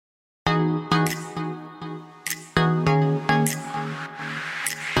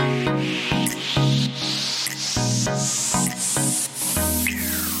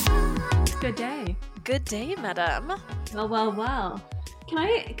Good day, madam. Well. Can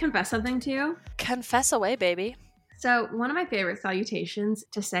I confess something to you? Confess away, baby. So, one of my favorite salutations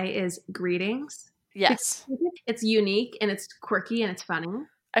to say is greetings. Yes. It's unique and it's quirky and it's funny.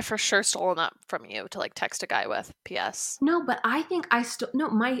 I for sure stolen that from you to like text a guy with. P.S. No, but I think I stole. No,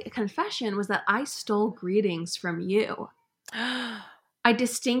 my confession was that I stole greetings from you. I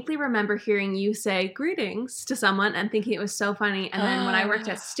distinctly remember hearing you say greetings to someone and thinking it was so funny. And then when I worked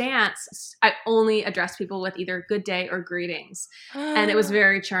at Stance, I only addressed people with either good day or greetings. And it was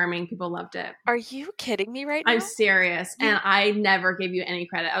very charming. People loved it. Are you kidding me right now? I'm serious. And I never gave you any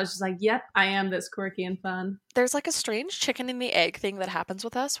credit. I was just like, yep, I am this quirky and fun. There's like a strange chicken and the egg thing that happens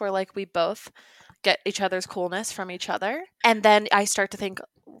with us where like we both get each other's coolness from each other. And then I start to think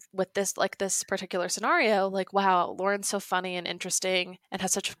with this particular scenario, like, wow, Lauren's so funny and interesting and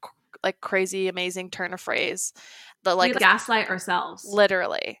has such a like crazy, amazing turn of phrase. That like we gaslight ourselves.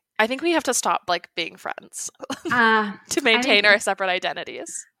 Literally. I think we have to stop like being friends to maintain our separate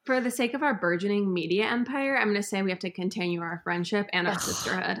identities. For the sake of our burgeoning media empire, I'm going to say we have to continue our friendship and our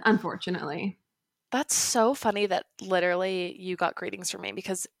sisterhood, unfortunately. That's so funny that literally you got greetings from me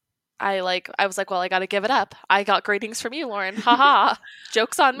because I was like, well, I got to give it up. I got greetings from you, Lauren. Haha.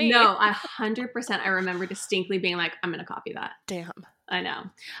 Joke's on me. No, 100%. I remember distinctly being like, I'm going to copy that. Damn. I know.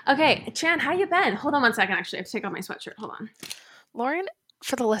 Okay, Chan, how you been? Hold on one second, actually. I have to take off my sweatshirt. Hold on. Lauren,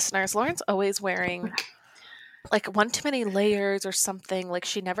 for the listeners, Lauren's always wearing like one too many layers or something. Like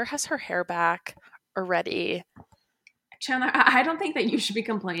she never has her hair back or ready. Chandler, I don't think that you should be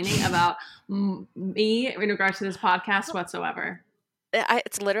complaining about me in regards to this podcast whatsoever.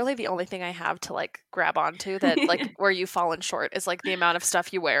 It's literally the only thing I have to like grab onto that like where you've fallen short is like the amount of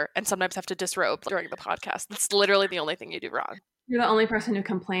stuff you wear and sometimes have to disrobe during the podcast. That's literally the only thing you do wrong. You're the only person who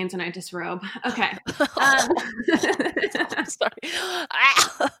complains when I disrobe. Okay. I'm sorry.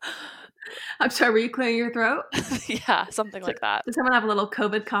 I'm sorry, were you clearing your throat? Yeah, something like that. Did someone have a little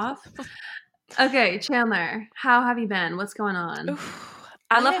COVID cough? Okay, Chandler, how have you been? What's going on?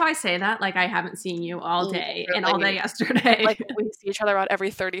 I love how I say that, like I haven't seen you all day and all day yesterday. Like we see each other about every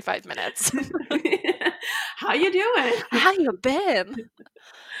 35 minutes. How you doing? How you been?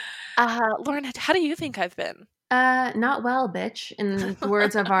 Lauren, how do you think I've been? Not well, bitch, in the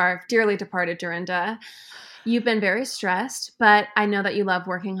words of our dearly departed Dorinda. You've been very stressed, but I know that you love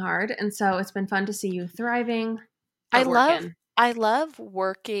working hard, and so it's been fun to see you thriving. I love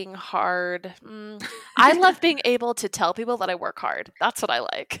working hard. I love being able to tell people that I work hard. That's what I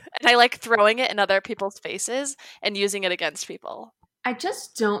like. And I like throwing it in other people's faces and using it against people. I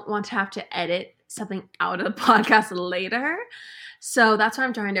just don't want to have to edit something out of the podcast later. So that's why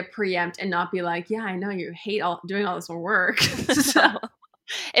I'm trying to preempt and not be like, yeah, I know you hate doing all this work. So.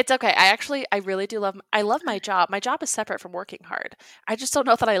 It's okay. I really do I love my job. My job is separate from working hard. I just don't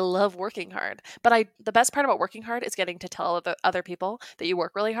know that I love working hard. But the best part about working hard is getting to tell other people that you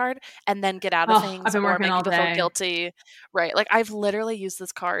work really hard and then get out of things I've been or working make all people day. feel guilty. Right. Like I've literally used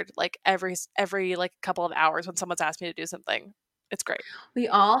this card like every like couple of hours when someone's asked me to do something. It's great. We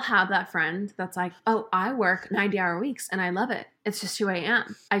all have that friend that's like, oh, I work 90-hour weeks and I love it. It's just who I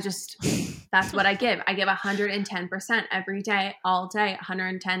am. That's what I give. I give 110% every day, all day,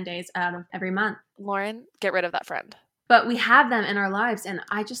 110 days out of every month. Lauren, get rid of that friend. But we have them in our lives. And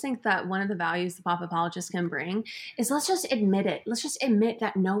I just think that one of the values the Pop Apologist can bring is let's just admit it. Let's just admit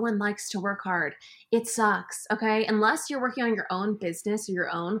that no one likes to work hard. It sucks, okay? Unless you're working on your own business or your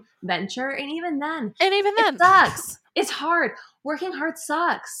own venture. And even then. It sucks. It's hard. Working hard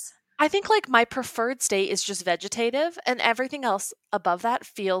sucks. I think like my preferred state is just vegetative and everything else above that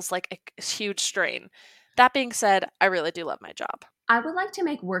feels like a huge strain. That being said, I really do love my job. I would like to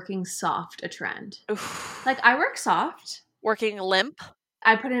make working soft a trend. Oof. Like I work soft. Working limp.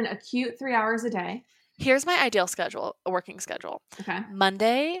 I put in a cute 3 hours a day. Here's my ideal schedule, a working schedule. Okay.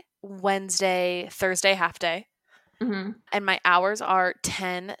 Monday, Wednesday, Thursday, half day. Mm-hmm. And my hours are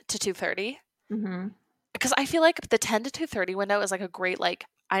 10 to 2:30. Mm-hmm. Because I feel like the 10 to 2:30 window is like a great, like,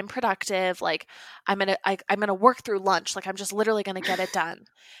 I'm productive. Like I'm going to work through lunch. Like I'm just literally going to get it done.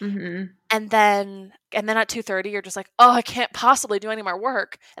 Mm-hmm. And then at 2:30, you're just like, oh, I can't possibly do any more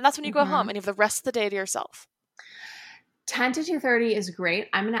work. And that's when you go home and you have the rest of the day to yourself. 10 to 2:30 is great.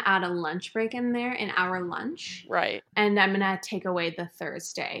 I'm going to add a lunch break in there, an hour lunch. Right. And I'm going to take away the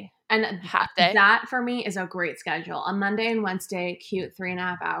Thursday. And half day. That for me is a great schedule. On Monday and Wednesday, cute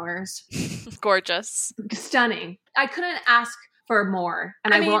 3.5 hours. Gorgeous. Stunning. I couldn't ask for more,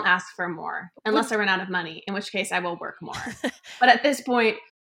 and I won't ask for more unless I run out of money, in which case I will work more. But at this point,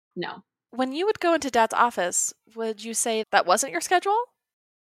 no. When you would go into Dad's office, would you say that wasn't your schedule?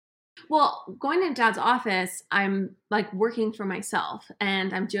 Well, going to dad's office, I'm like working for myself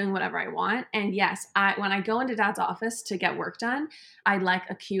and I'm doing whatever I want. And yes, I when I go into dad's office to get work done, I like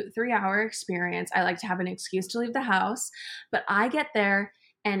a cute 3 hour experience. I like to have an excuse to leave the house. But I get there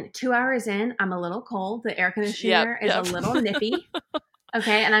and 2 hours in, I'm a little cold. The air Yep, conditioner is a yep. little nippy.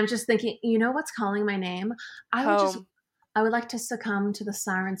 Okay. And I'm just thinking, you know what's calling my name? I would just Home. I would like to succumb to the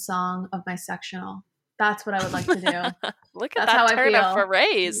siren song of my sectional. That's what I would like to do. Look at That's how that I turn of feel.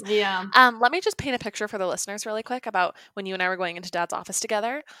 phrase. Yeah. Let me just paint a picture for the listeners really quick about when you and I were going into Dad's office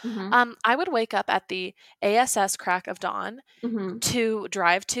together. Hmm. I would wake up at the ASS crack of dawn Hmm. to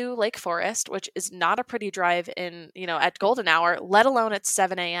drive to Lake Forest, which is not a pretty drive at golden hour, let alone at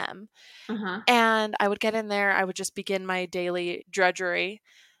 7 a.m. Uh-huh. And I would get in there. I would just begin my daily drudgery.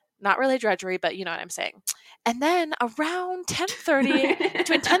 Not really drudgery, but you know what I'm saying. And then around 10:30,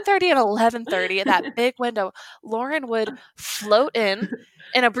 between 10:30 and 11:30, that big window, Lauren would float in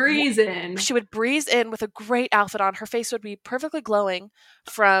a Breeze in. she would breeze in with a great outfit on. Her face would be perfectly glowing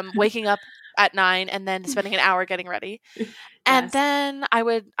from waking up at 9 and then spending an hour getting ready. And Yes. then I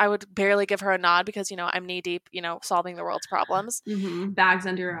would barely give her a nod because I'm knee deep, solving the world's problems. Bags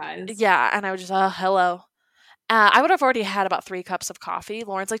under your eyes. Yeah, and I would just hello. I would have already had about 3 cups of coffee.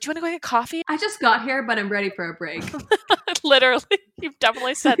 Lauren's like, "Do you want to go get coffee?" I just got here, but I'm ready for a break. Literally, you've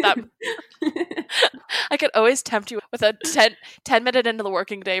definitely said that. I could always tempt you with a 10-minute into the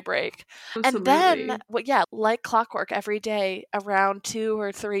working day break. And Absolutely. then, like clockwork, every day around 2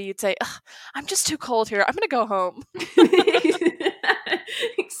 or 3, you'd say, "Ugh, I'm just too cold here. I'm going to go home."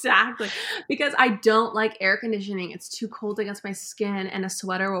 Exactly. Because I don't like air conditioning. It's too cold against my skin, and a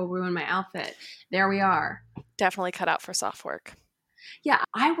sweater will ruin my outfit. There we are. Definitely cut out for soft work. Yeah,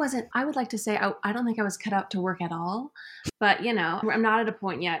 I would like to say I don't think I was cut out to work at all. But, I'm not at a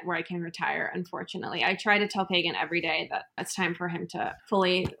point yet where I can retire, unfortunately. I try to tell Pagan every day that it's time for him to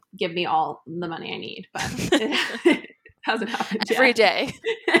fully give me all the money I need, but it hasn't happened yet. Every day.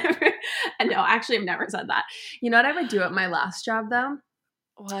 And no, actually, I've never said that. You know what I would do at my last job, though?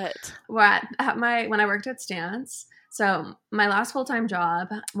 What? When I worked at Stance. So my last full-time job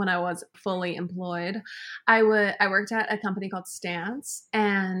when I was fully employed, I worked at a company called Stance,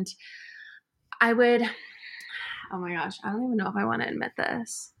 and I would oh my gosh, I don't even know if I want to admit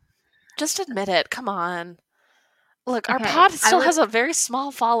this. Just admit it. Come on. Look, our Okay, pod still has a very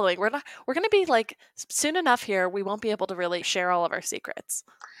small following. We're going to be like soon enough here. We won't be able to really share all of our secrets.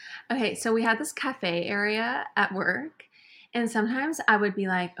 Okay, so we had this cafe area at work, and sometimes I would be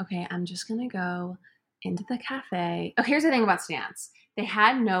like, okay, I'm just gonna go into the cafe. Oh, here's the thing about Stance. They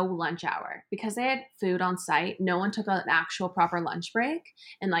had no lunch hour because they had food on site. No one took an actual proper lunch break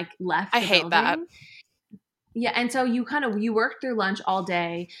and like left I the hate that. building. Yeah, and so you worked through lunch all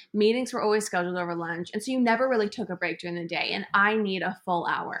day. Meetings were always scheduled over lunch, and so you never really took a break during the day. And I need a full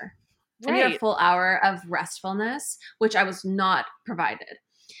hour. I need a Right. full hour of restfulness, which I was not provided.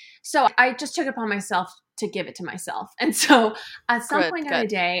 So I just took it upon myself to give it to myself. And so at some point during the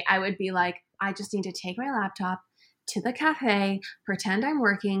day, I would be like, I just need to take my laptop to the cafe, pretend I'm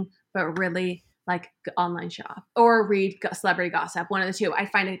working, but really like online shop or read celebrity gossip, one of the two. I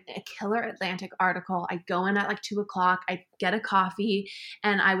find a killer Atlantic article. I go in at like 2 o'clock, I get a coffee,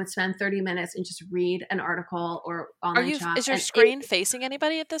 and I would spend 30 minutes and just read an article or online shop. Is your screen facing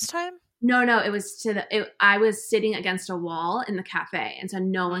anybody at this time? No, it was I was sitting against a wall in the cafe, and so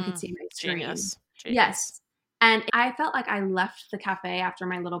no one could see my screen. Genius. Yes. And I felt like I left the cafe after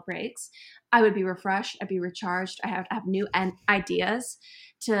my little breaks. I would be refreshed. I'd be recharged. I have new ideas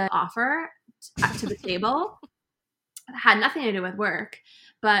to offer to the table. It had nothing to do with work,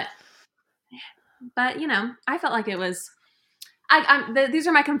 but I felt like it was. These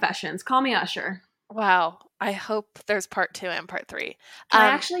are my confessions. Call me Usher. Wow. I hope there's part 2 and part 3. Can I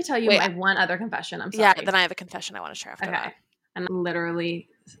actually tell you my one other confession? I'm sorry. Yeah, then I have a confession I want to share after that. I'm literally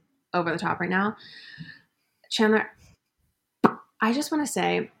over the top right now. Chandler, I just want to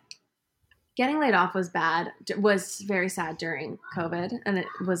say getting laid off was very sad during COVID, and it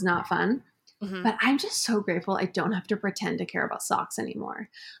was not fun. Mm-hmm. But I'm just so grateful I don't have to pretend to care about socks anymore.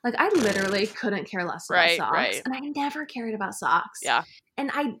 Like, I literally couldn't care less about socks. And I never cared about socks. Yeah.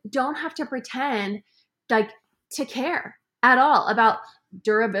 And I don't have to pretend like to care at all about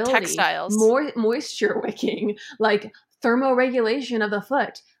durability, textiles, moisture wicking, like thermoregulation of the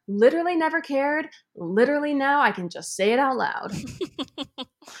foot. Literally never cared. Literally now I can just say it out loud.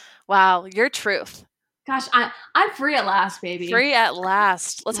 Wow, your truth. Gosh, I'm free at last, baby. Free at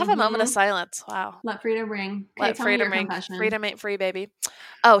last. Let's have a moment of silence. Wow. Let freedom ring. Okay, let freedom ring. Confession. Freedom ain't free, baby.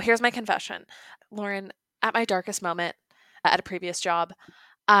 Oh, here's my confession. Lauren, at my darkest moment at a previous job,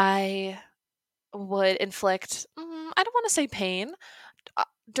 I would inflict, I don't want to say pain,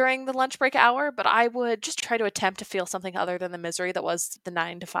 during the lunch break hour, but I would just try to attempt to feel something other than the misery that was the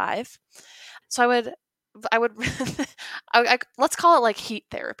 9 to 5. So I would, let's call it like heat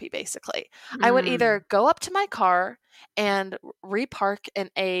therapy, basically. I would either go up to my car and repark in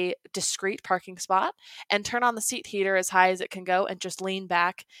a discreet parking spot and turn on the seat heater as high as it can go and just lean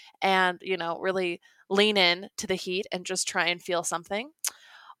back and, really lean in to the heat and just try and feel something.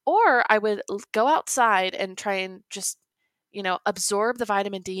 Or I would go outside and try and just, absorb the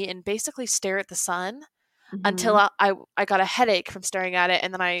vitamin D and basically stare at the sun until I got a headache from staring at it,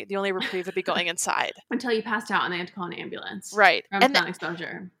 and then the only reprieve would be going inside. Until you passed out and they had to call an ambulance. Right. From sun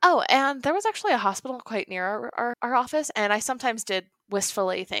exposure. Oh, and there was actually a hospital quite near our office, and I sometimes did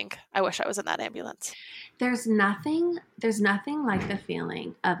wistfully think, I wish I was in that ambulance. There's nothing like the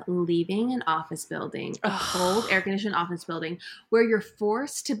feeling of leaving an office building, a cold, air-conditioned office building, where you're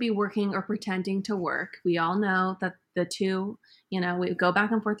forced to be working or pretending to work. We all know that the two, we go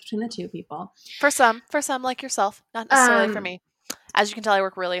back and forth between the two people. For some like yourself, not necessarily for me. As you can tell, I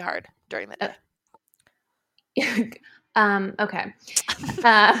work really hard during the day. Okay.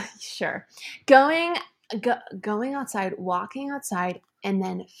 Sure. Going outside, walking outside, and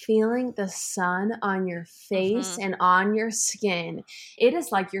then feeling the sun on your face and on your skin. It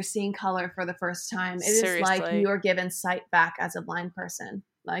is like you're seeing color for the first time. It is like you are given sight back as a blind person.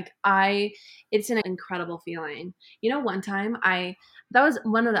 It's an incredible feeling. One time that was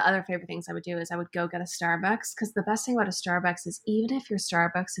one of the other favorite things I would do is I would go get a Starbucks, because the best thing about a Starbucks is even if your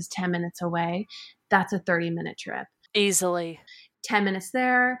Starbucks is 10 minutes away, that's a 30-minute trip. Easily. 10 minutes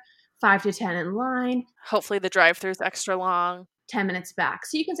there, 5 to 10 in line. Hopefully the drive-thru is extra long. 10 minutes back.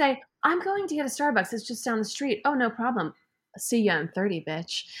 So you can say, I'm going to get a Starbucks. It's just down the street. Oh, no problem. See ya in 30,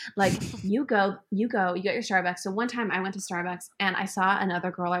 bitch. You get your Starbucks. So one time I went to Starbucks and I saw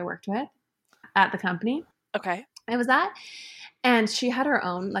another girl I worked with at the company. Okay. It was that. And she had her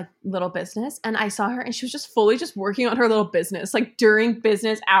own little business, and I saw her and she was just fully just working on her little business, during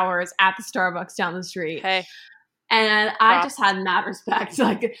business hours at the Starbucks down the street. Hey. And I just had mad respect.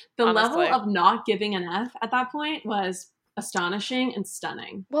 The level of not giving an F at that point was astonishing and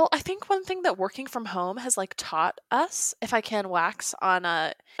stunning. Well, I think one thing that working from home has taught us, if I can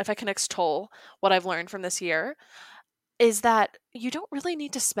extol what I've learned from this year, is that you don't really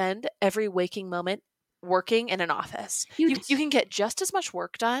need to spend every waking moment working in an office. You can get just as much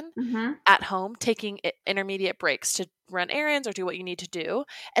work done at home, taking intermediate breaks to run errands or do what you need to do.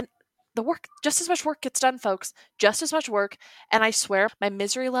 And just as much work gets done, folks, just as much work. And I swear my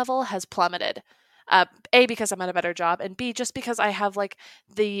misery level has plummeted. A, because I'm at a better job, and B, just because I have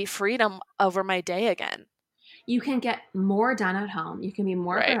the freedom over my day again. You can get more done at home. You can be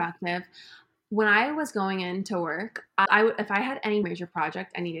more productive. When I was going into work, if I had any major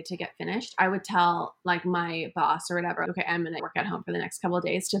project I needed to get finished, I would tell my boss or whatever, okay, I'm going to work at home for the next couple of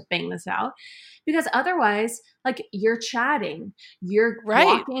days to bang this out. Because otherwise, you're chatting, you're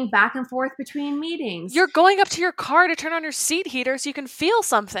walking back and forth between meetings. You're going up to your car to turn on your seat heater so you can feel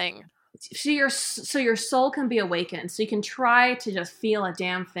something. So your soul can be awakened. So you can try to just feel a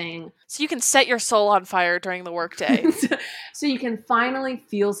damn thing. So you can set your soul on fire during the workday. So you can finally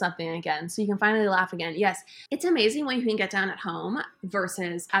feel something again. So you can finally laugh again. Yes, it's amazing what you can get done at home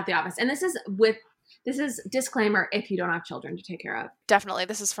versus at the office. And this is disclaimer if you don't have children to take care of. Definitely.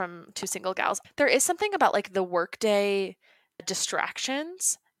 This is from two single gals. There is something about the workday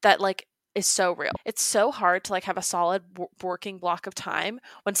distractions that is so real. It's so hard to have a solid working block of time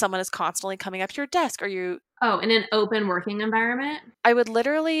when someone is constantly coming up to your desk or you. Oh, in an open working environment? I would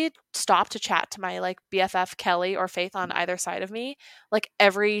literally stop to chat to my BFF Kelly or Faith on either side of me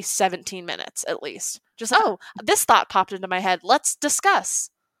every 17 minutes at least. Just, this thought popped into my head. Let's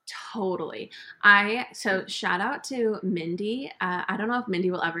discuss. Totally. So shout out to Mindy. I don't know if Mindy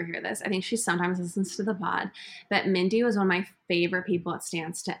will ever hear this. I think she sometimes listens to the pod, but Mindy was one of my favorite people at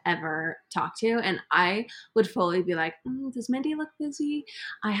Stance to ever talk to. And I would fully be like, does Mindy look busy?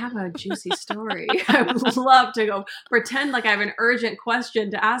 I have a juicy story. I would love to go pretend I have an urgent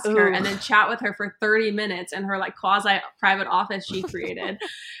question to ask her and then chat with her for 30 minutes in her quasi private office she created.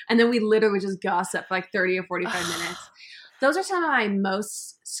 And then we literally just gossip for 30 or 45 minutes. Those are some of my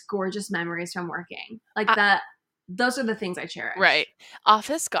most gorgeous memories from working. Those are the things I cherish. Right.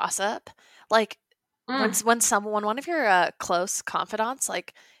 Office gossip. When one of your close confidants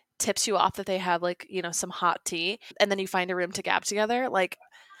tips you off that they have some hot tea, and then you find a room to gab together.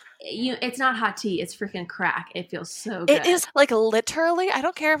 It's not hot tea. It's freaking crack. It feels so good. It is literally. I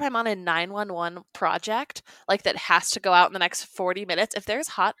don't care if I'm on a 911 project that has to go out in the next 40 minutes. If there's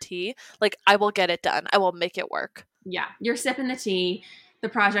hot tea, I will get it done. I will make it work. Yeah, you're sipping the tea. The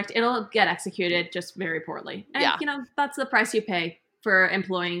project, it'll get executed just very poorly. And, that's the price you pay for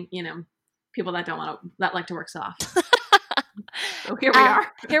employing, people that that like to work soft. So here we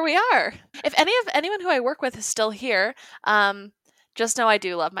are. Here we are. If anyone who I work with is still here, just know I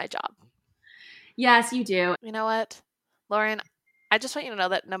do love my job. Yes, you do. You know what, Lauren? I just want you to know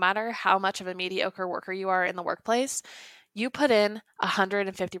that no matter how much of a mediocre worker you are in the workplace, you put in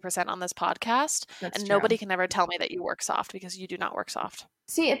 150% on this podcast, and nobody can ever tell me that you work soft, because you do not work soft.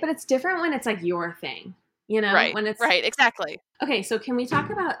 See, but it's different when it's like your thing, Right, when it's right, exactly. Okay, so can we talk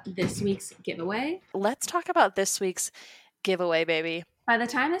about this week's giveaway? Let's talk about this week's giveaway, baby. By the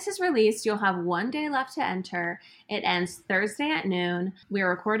time this is released, you'll have 1 day left to enter. It ends Thursday at noon. We're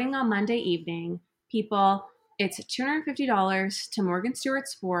recording on Monday evening. People, it's $250 to Morgan Stewart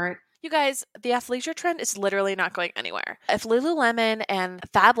Sport. You guys, the athleisure trend is literally not going anywhere. If Lululemon and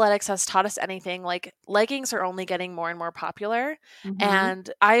Fabletics has taught us anything, like, leggings are only getting more and more popular. Mm-hmm. And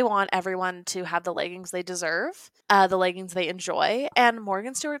I want everyone to have the leggings they deserve, the leggings they enjoy. And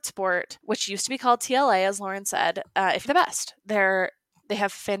Morgan Stewart Sport, which used to be called TLA, as Lauren said, if the best. They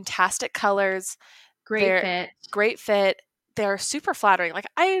have fantastic colors. Great fit. They're super flattering. Like,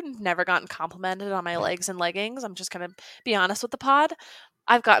 I've never gotten complimented on my legs and leggings. I'm just going to be honest with the pod.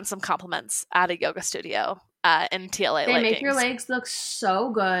 I've gotten some compliments at a yoga studio in TLA leggings. They make your legs look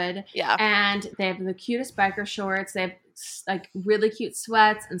so good. Yeah. And they have the cutest biker shorts. They have like really cute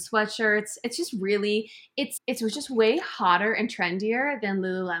sweats and sweatshirts. It's just really, it's just way hotter and trendier than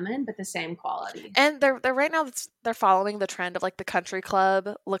Lululemon, but the same quality. And they're right now, they're following the trend of like the country club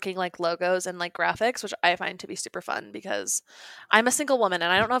looking like logos and like graphics, which I find to be super fun, because I'm a single woman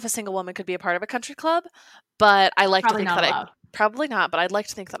and I don't know if a single woman could be a part of a country club, but I like Probably to think not that allowed. Probably not, but I'd like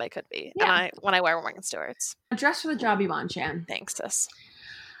to think that I could be. Yeah. And when I wear Morgan Stewart's. Dress for the job you want, Shan. Thanks, sis.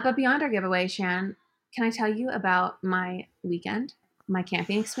 But beyond our giveaway, Shan, can I tell you about my weekend, my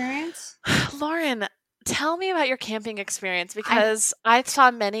camping experience? Lauren, tell me about your camping experience, because I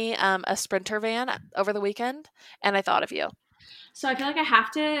saw many a Sprinter van over the weekend, and I thought of you. So I feel like I have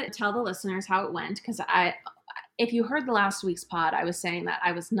to tell the listeners how it went, because if you heard the last week's pod, I was saying that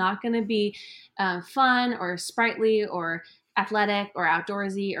I was not going to be fun or sprightly or athletic or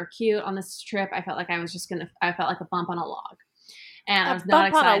outdoorsy or cute on this trip. I felt like I felt like a bump on a log. And I was not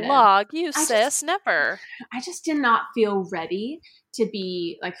excited. On a log, never. I just did not feel ready to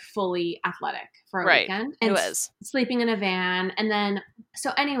be like fully athletic for a weekend. And who is? Sleeping in a van. And then,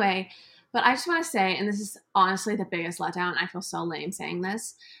 so anyway, but I just want to say, and this is honestly the biggest letdown, I feel so lame saying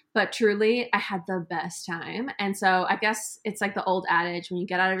this, but truly I had the best time. And so I guess it's like the old adage, when you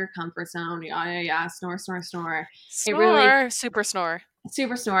get out of your comfort zone, snore, snore, snore. Super snore.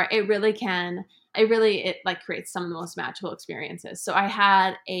 Super snore. It really can. It like creates some of the most magical experiences. So I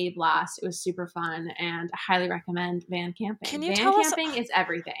had a blast. It was super fun, and I highly recommend van camping. Can you tell us? Van camping is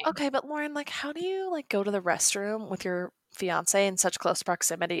everything. Okay, but Lauren, like, how do you like go to the restroom with your fiance in such close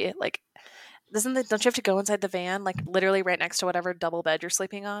proximity? Like, don't you have to go inside the van, like literally right next to whatever double bed you're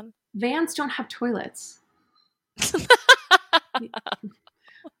sleeping on? Vans don't have toilets.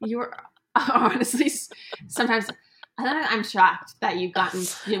 You're honestly sometimes. I'm shocked that you've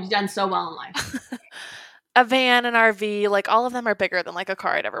done so well in life. A van, an RV, like all of them are bigger than like a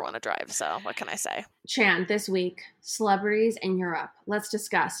car I'd ever want to drive. So what can I say? Chan, this week, celebrities in Europe. Let's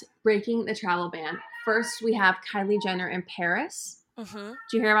discuss breaking the travel ban. First, we have Kylie Jenner in Paris. Mm-hmm. Did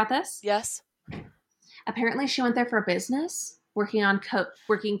you hear about this? Yes. Apparently, she went there for business, working for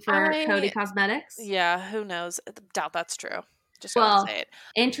Coty Cosmetics. Yeah, who knows? Doubt that's true. Just go say it.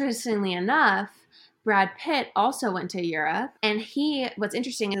 Interestingly enough, Brad Pitt also went to Europe, and what's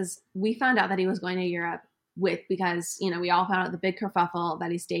interesting is we found out that he was going to Europe because, we all found out the big kerfuffle that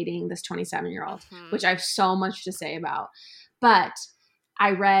he's dating this 27-year-old, which I have so much to say about. But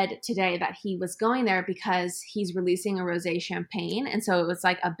I read today that he was going there because he's releasing a rosé champagne, and so it was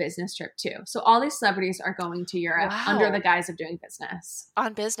like a business trip too. So all these celebrities are going to Europe under the guise of doing business.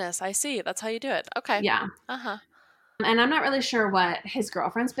 On business, I see. That's how you do it. Okay. Yeah. Uh-huh. And I'm not really sure what his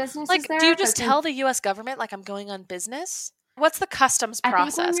girlfriend's business is there. Do you just tell the U.S. government, like, I'm going on business? What's the customs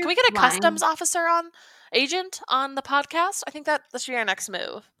process? Can we get a customs agent on the podcast? I think that should be our next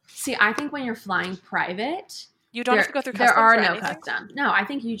move. See, I think when you're flying private, you don't have to go through customs. There are no customs. No, I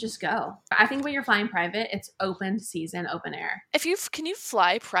think you just go. I think when you're flying private, it's open season, open air. Can you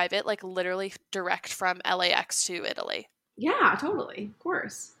fly private, like literally direct from LAX to Italy? Yeah, totally. Of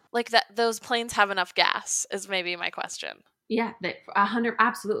course. Like those planes have enough gas is maybe my question. Yeah, 100,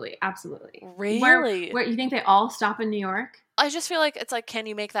 absolutely, absolutely. Really? Where you think they all stop in New York? I just feel like it's like, can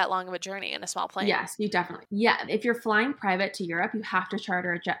you make that long of a journey in a small plane? Yes, you definitely. Yeah, if you're flying private to Europe, you have to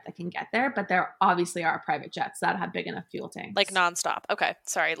charter a jet that can get there, but there obviously are private jets that have big enough fuel tanks. Like nonstop. Okay.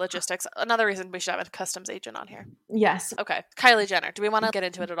 Sorry. Logistics. Another reason we should have a customs agent on here. Yes. Okay. Kylie Jenner. Do we want to get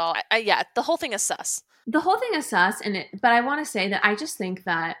into it at all? Yeah. The whole thing is sus. The whole thing is sus, but I want to say that I just think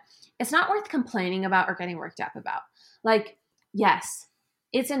that it's not worth complaining about or getting worked up about. Like, yes,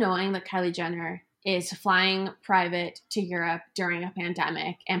 it's annoying that Kylie Jenner is flying private to Europe during a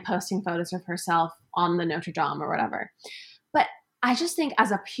pandemic and posting photos of herself on the Notre Dame or whatever. But I just think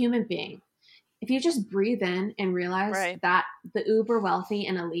as a human being, if you just breathe in and realize that the uber wealthy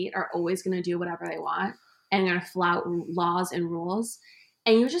and elite are always going to do whatever they want and going to flout laws and rules,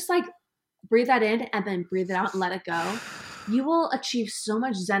 and you just like breathe that in and then breathe it out and let it go, you will achieve so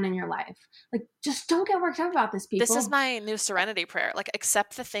much zen in your life. Like, just don't get worked up about this, people. This is my new serenity prayer. Like,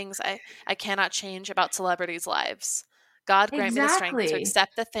 accept the things I cannot change about celebrities' lives. God grant me the strength to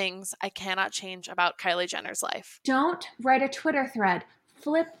accept the things I cannot change about Kylie Jenner's life. Don't write a Twitter thread.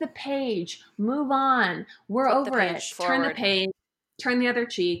 Flip the page. Move on. We're over it. Forward. Turn the page. Turn the other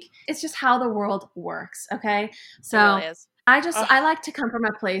cheek. It's just how the world works, okay? So it really is. I like to come from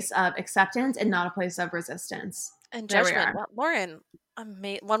a place of acceptance and not a place of resistance. And judgment. Well, Lauren,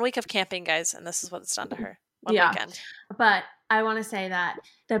 1 week of camping, guys, and this is what it's done to her. One weekend. But I want to say that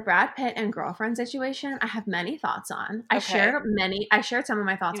the Brad Pitt and girlfriend situation, I have many thoughts on. I shared some of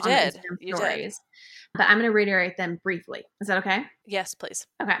my thoughts on Instagram stories. But I'm going to reiterate them briefly. Is that okay? Yes, please.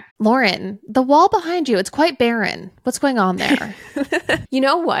 Okay. Lauren, the wall behind you, it's quite barren. What's going on there? You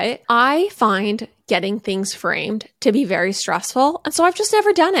know what? I find getting things framed to be very stressful. And so I've just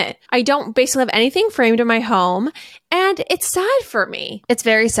never done it. I don't basically have anything framed in my home. And it's sad for me. It's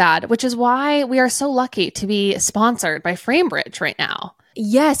very sad, which is why we are so lucky to be sponsored by FrameBridge right now.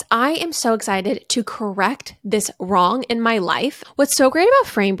 Yes, I am so excited to correct this wrong in my life. What's so great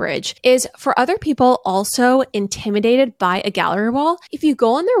about FrameBridge is for other people also intimidated by a gallery wall, if you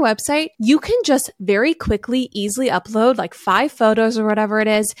go on their website, you can just very quickly, easily upload like 5 photos or whatever it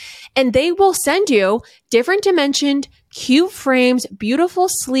is, and they will send you different dimensioned, cute frames, beautiful,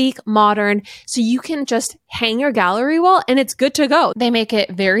 sleek, modern, so you can just hang your gallery wall and it's good to go. They make it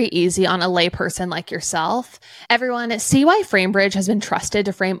very easy on a layperson like yourself. Everyone, see why FrameBridge has been trusted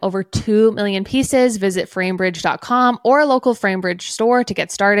to frame over 2 million pieces. Visit framebridge.com or a local FrameBridge store to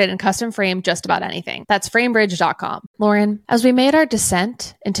get started and custom frame just about anything. That's framebridge.com. Lauren, as we made our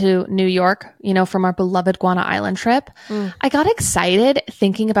descent into New York, from our beloved Guana Island trip, I got excited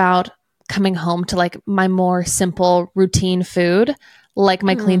thinking about coming home to like my more simple routine food, like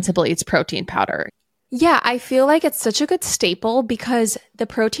my Clean Simple Eats protein powder. Yeah, I feel like it's such a good staple because the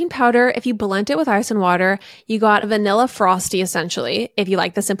protein powder, if you blend it with ice and water, you got vanilla frosty essentially, if you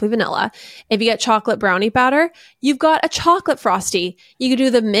like the simply vanilla. If you get chocolate brownie batter, you've got a chocolate frosty. You could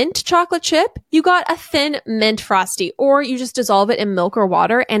do the mint chocolate chip, you got a thin mint frosty, or you just dissolve it in milk or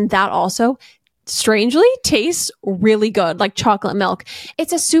water, and that also strangely tastes really good, like chocolate milk.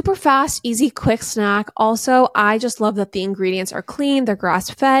 It's a super fast, easy, quick snack. Also, I just love that the ingredients are clean. They're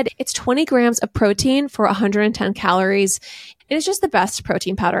grass-fed. It's 20 grams of protein for 110 calories. It is just the best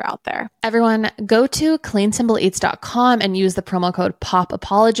protein powder out there. Everyone, go to cleansimpleeats.com and use the promo code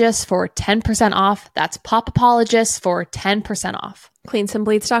POPAPOLOGIST for 10% off. That's POPAPOLOGIST for 10% off.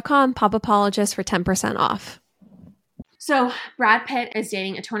 Cleansimpleeats.com, POPAPOLOGIST for 10% off. So Brad Pitt is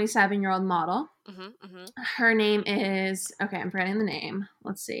dating a 27-year-old model. Her name is, I'm forgetting the name.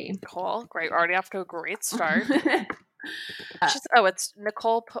 Let's see. Cool. Great. Already off to a great start. It's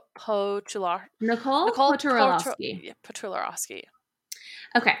Nicole Potularski. Nicole Potularski. Potularski.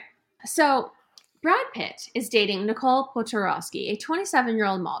 Okay. So Brad Pitt is dating Nicole Potularski, a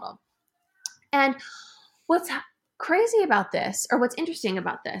 27-year-old model. And what's crazy about this, or what's interesting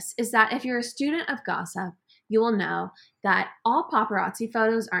about this, is that if you're a student of gossip, you will know that all paparazzi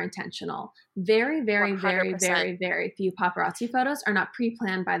photos are intentional. Very, very, 100%. Very, very, very few paparazzi photos are not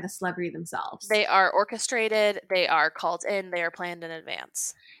pre-planned by the celebrity themselves. They are orchestrated. They are called in. They are planned in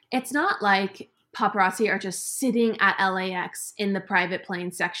advance. It's not like paparazzi are just sitting at LAX in the private plane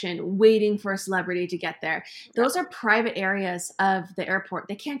section waiting for a celebrity to get there. Those are private areas of the airport.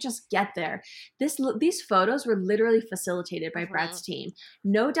 They can't just get there. These photos were literally facilitated by Brad's team.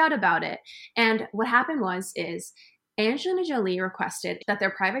 No doubt about it. And what happened is Angelina Jolie requested that their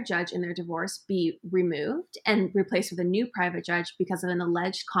private judge in their divorce be removed and replaced with a new private judge because of an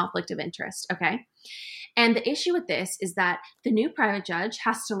alleged conflict of interest, okay? And the issue with this is that the new private judge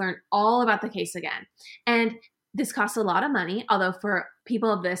has to learn all about the case again. And this costs a lot of money, although for people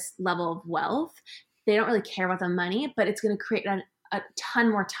of this level of wealth, they don't really care about the money, but it's going to create a ton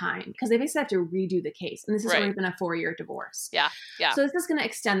more time because they basically have to redo the case. And this has only been a 4-year divorce. Yeah. So this is going to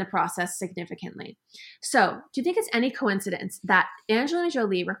extend the process significantly. So do you think it's any coincidence that Angelina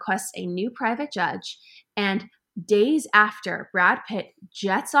Jolie requests a new private judge, and days after, Brad Pitt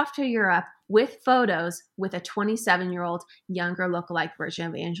jets off to Europe with photos with a 27-year-old younger lookalike version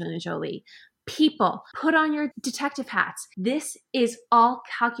of Angelina Jolie? People, put on your detective hats. This is all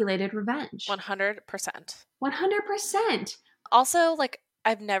calculated revenge. 100%. 100%. Also, like,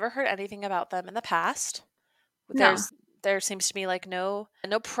 I've never heard anything about them in the past. There seems to be like no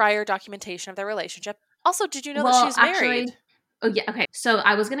prior documentation of their relationship. Also, did you know that she's married? Oh yeah, okay. So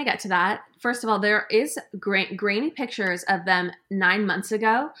I was going to get to that. First of all, there is grainy pictures of them 9 months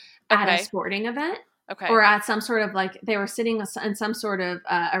ago at a sporting event. Okay. Or at some sort of like, they were sitting in some sort of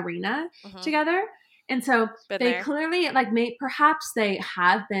arena together. And so they clearly like perhaps they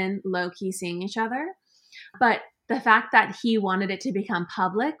have been low-key seeing each other. But the fact that he wanted it to become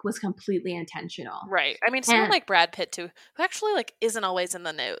public was completely intentional. Right. I mean, someone like Brad Pitt too, who actually like isn't always in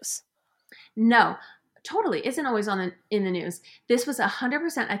the news. No, totally isn't always in the news. This was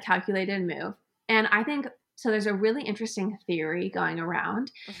 100% a calculated move. And I think, so there's a really interesting theory going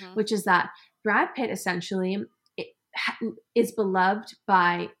around, which is that Brad Pitt essentially is beloved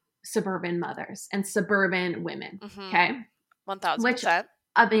by suburban mothers and suburban women. Okay. 1,000%. Which,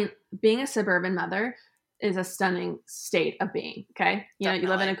 I mean, being a suburban mother is a stunning state of being. Okay. You know, you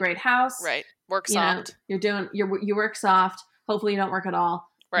live in a great house. Right. Work soft. You work soft. Hopefully you don't work at all.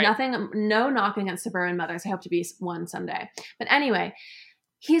 Right. No knocking against suburban mothers. I hope to be one someday. But anyway,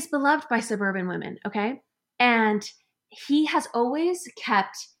 he's beloved by suburban women. Okay. And he has always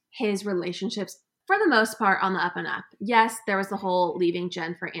kept his relationships, for the most part, on the up and up. Yes, there was the whole leaving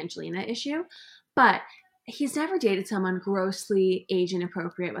Jen for Angelina issue, but he's never dated someone grossly age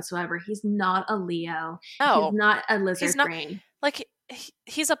inappropriate whatsoever. He's not a Leo. No. He's not a lizard brain. Like,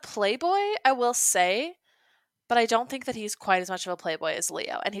 he's a playboy, I will say, but I don't think that he's quite as much of a playboy as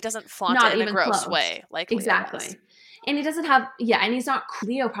Leo, and he doesn't flaunt it in a gross way like Leo does. And he doesn't have, and he's not,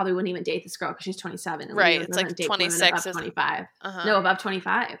 Leo probably wouldn't even date this girl because she's 27. And right. Leo It's like 26. Above 25. No, above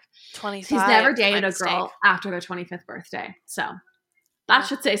 25. 25. He's never dated a girl after their 25th birthday. So that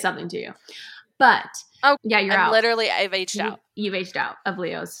should say something to you. But, you're out. Literally, I've aged out. You've aged out of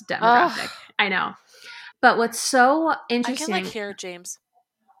Leo's demographic. I know. But what's so interesting. I can hear James.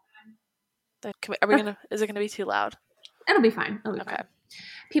 Is it going to be too loud? It'll be fine. It'll be okay. Fine.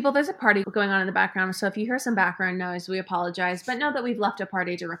 People, there's a party going on in the background, so if you hear some background noise, we apologize, but know that we've left a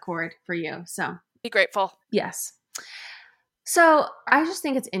party to record for you, so. Be grateful. Yes. So I just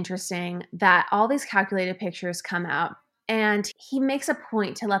think it's interesting that all these calculated pictures come out, and he makes a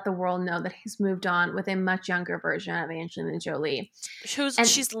point to let the world know that he's moved on with a much younger version of Angelina Jolie.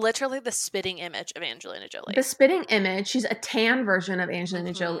 She's literally the spitting image of Angelina Jolie. The spitting image. She's a tan version of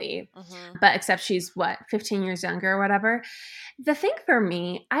Angelina Jolie, but except she's 15 years younger or whatever. The thing for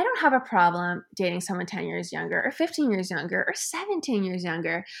me, I don't have a problem dating someone 10 years younger or 15 years younger or 17 years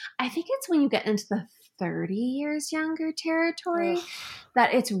younger. I think it's when you get into the 30 years younger territory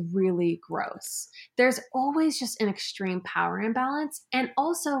that it's really gross. There's always just an extreme power imbalance. And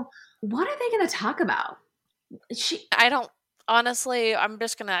also, what are they going to talk about? Honestly, I'm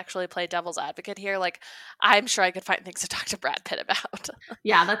just going to actually play devil's advocate here. Like, I'm sure I could find things to talk to Brad Pitt about.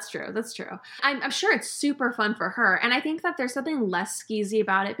 Yeah, that's true. That's true. I'm sure it's super fun for her. And I think that there's something less skeezy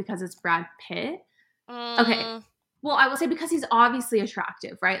about it because it's Brad Pitt. Okay. Well, I will say because he's obviously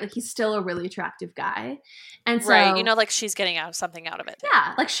attractive, right? Like, he's still a really attractive guy. And so, right. You know, like, she's getting something out of it.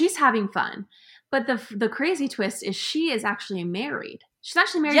 Yeah. Like, she's having fun. But the crazy twist is she is actually married. She's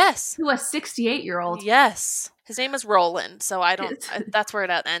actually married to a 68-year-old. Yes. His name is Roland, so that's where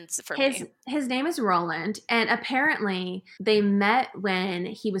it ends for me. His name is Roland, and apparently they met when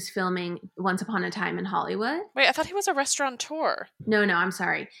he was filming Once Upon a Time in Hollywood. Wait, I thought he was a restaurateur. No, I'm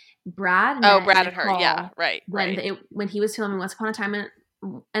sorry. Brad and her. Yeah, right. When he was filming Once Upon a Time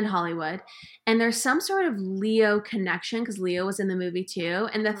in Hollywood, and there's some sort of Leo connection because Leo was in the movie too,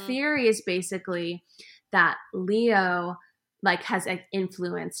 and the theory is basically that Leo has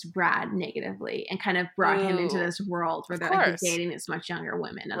influenced Brad negatively and kind of brought him into this world where they're dating these much younger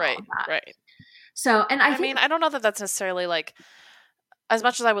women and all of that. Right. So, and I mean, I don't know that that's necessarily as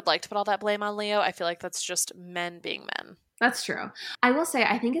much as I would like to put all that blame on Leo, I feel like that's just men being men. That's true. I will say,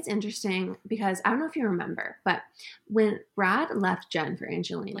 I think it's interesting because I don't know if you remember, but when Brad left Jen for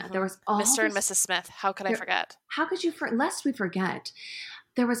Angelina, there was all Mr. and Mrs. Smith. How could I forget? How could you, lest we forget,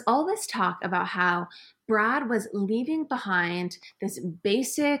 there was all this talk about how Brad was leaving behind this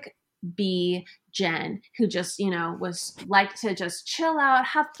basic B Jen, who just, was like to just chill out,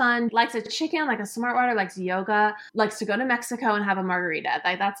 have fun, likes a chicken, like a smart water, likes yoga, likes to go to Mexico and have a margarita.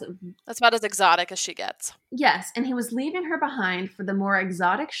 Like that's about as exotic as she gets. Yes, and he was leaving her behind for the more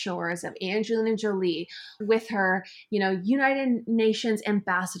exotic shores of Angelina Jolie with her, United Nations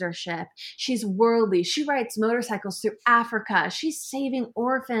ambassadorship. She's worldly. She rides motorcycles through Africa. She's saving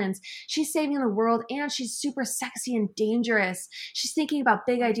orphans. She's saving the world, and she's super sexy and dangerous. She's thinking about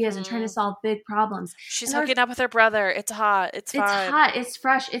big ideas and trying to solve big problems. She's hooking up with her brother. It's hot. It's fine. It's hot. It's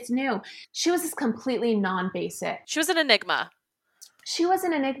fresh. It's new. She was this completely non-basic. She was an enigma. She was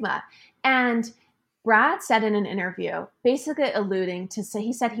an enigma. And Brad said in an interview, basically alluding to say,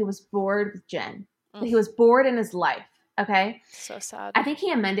 he said he was bored with Jen. That he was bored in his life. Okay. So sad. I think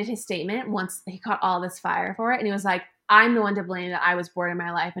he amended his statement once he caught all this fire for it. And he was like, I'm the one to blame that I was bored in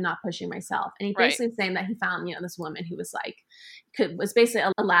my life and not pushing myself. And he basically was saying that he found, this woman who was like, was basically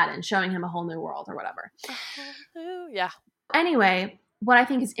Aladdin showing him a whole new world or whatever. Yeah. Anyway, what I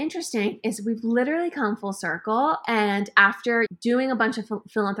think is interesting is we've literally come full circle. And after doing a bunch of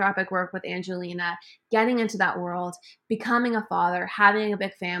philanthropic work with Angelina, getting into that world, becoming a father, having a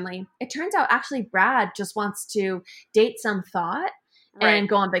big family, it turns out actually Brad just wants to date some thought and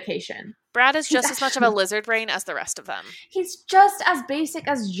go on vacation. Brad is just as much of a lizard brain as the rest of them. He's just as basic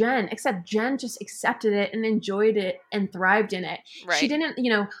as Jen, except Jen just accepted it and enjoyed it and thrived in it. Right. She didn't,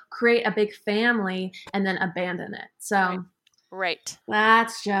 create a big family and then abandon it. So right.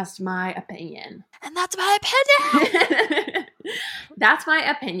 That's just my opinion. And that's my opinion. That's my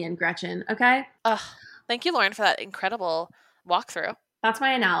opinion, Gretchen. Okay? Thank you, Lauren, for that incredible walkthrough. That's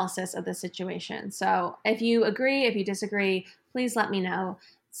my analysis of the situation. So if you agree, if you disagree, please let me know.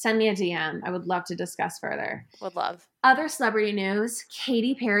 Send me a DM. I would love to discuss further. Would love. Other celebrity news.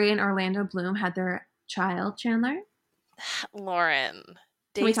 Katy Perry and Orlando Bloom had their child, Chandler. Lauren.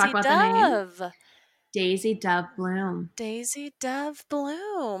 Can we talk about the name? Daisy Dove Bloom. Daisy Dove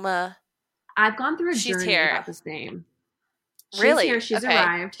Bloom. I've gone through a journey about this name. Really? She's here. She's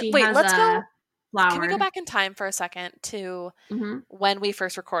arrived. Let's go. Flowered. Can we go back in time for a second to when we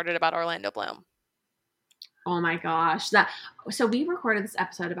first recorded about Orlando Bloom? Oh my gosh. So we recorded this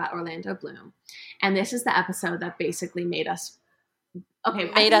episode about Orlando Bloom. And this is the episode that basically made us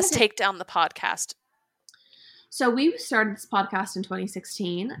take down the podcast. So we started this podcast in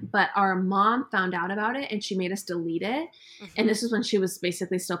 2016, but our mom found out about it and she made us delete it. And this is when she was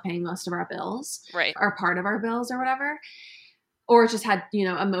basically still paying most of our bills. Right. Or part of our bills or whatever. Or just had,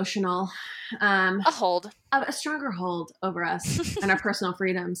 emotional a stronger hold over us and our personal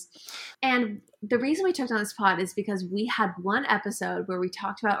freedoms. And the reason we took down this pod is because we had one episode where we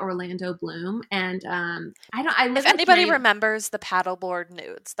talked about Orlando Bloom, and if anybody remembers the paddleboard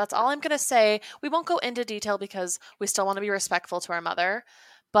nudes, that's all I'm gonna say. We won't go into detail because we still want to be respectful to our mother,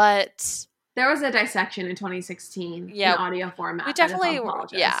 but there was a dissection in 2016 in audio format. We definitely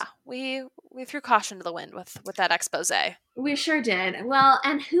we threw caution to the wind with that expose. We sure did. Well,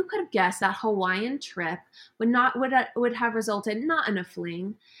 and who could have guessed that Hawaiian trip would have resulted not in a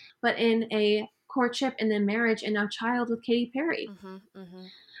fling, but in a courtship and then marriage and now child with Katy Perry.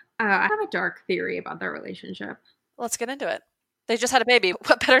 I have a dark theory about their relationship. Let's get into it. They just had a baby.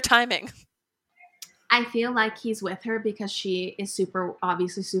 What better timing? I feel like he's with her because she is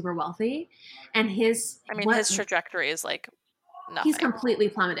obviously super wealthy, and his trajectory is like nothing. He's completely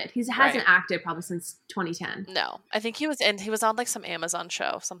plummeted. He hasn't acted probably since 2010. No, I think he was on like some Amazon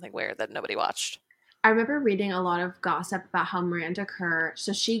show, something weird that nobody watched. I remember reading a lot of gossip about how Miranda Kerr,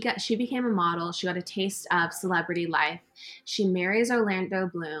 so she became a model. She got a taste of celebrity life. She marries Orlando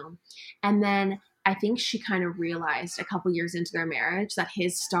Bloom, and then I think she kind of realized a couple years into their marriage that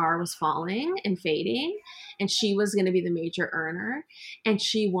his star was falling and fading, and she was going to be the major earner, and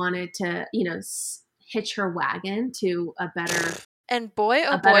she wanted to, hitch her wagon to a better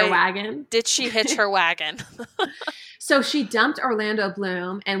wagon. Did she hitch her wagon? So she dumped Orlando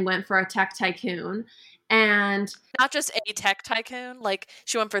Bloom and went for a tech tycoon, and not just a tech tycoon, like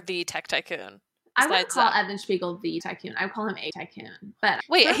she went for the tech tycoon. I wouldn't call Evan Spiegel the tycoon. I would call him a tycoon. But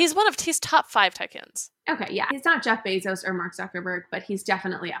wait, he's top 5 tycoons. Okay, yeah. He's not Jeff Bezos or Mark Zuckerberg, but he's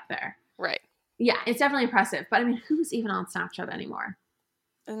definitely up there. Right. Yeah, it's definitely impressive. But I mean, who's even on Snapchat anymore?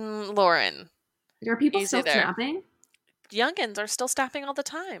 Lauren. Are people still snapping? Youngins are still snapping all the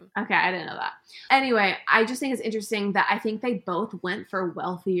time. Okay, I didn't know that. Anyway, I just think it's interesting that I think they both went for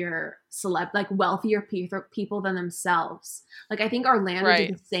wealthier people than themselves. Like, I think Orlando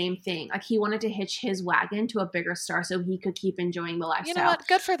did the same thing. Like, he wanted to hitch his wagon to a bigger star so he could keep enjoying the lifestyle. You know what?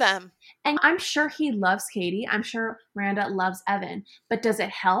 Good for them. And I'm sure he loves Katy. I'm sure Miranda loves Evan. But does it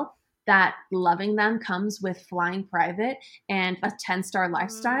help that loving them comes with flying private and a 10-star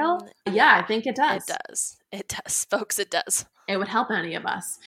lifestyle? Yeah, I think it does. It does. It does, folks. It does. It would help any of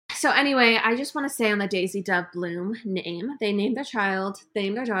us. So anyway, I just want to say on the Daisy Dove Bloom name, they named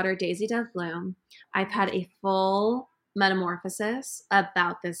their daughter Daisy Dove Bloom. I've had a full metamorphosis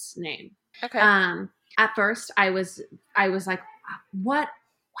about this name. Okay. At first I was like, what?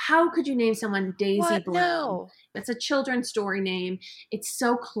 How could you name someone Daisy What? Bloom? No. It's a children's story name. It's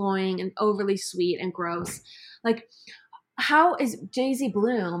so cloying and overly sweet and gross. Like, how is Daisy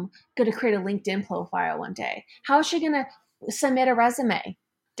Bloom going to create a LinkedIn profile one day? How is she going to submit a resume?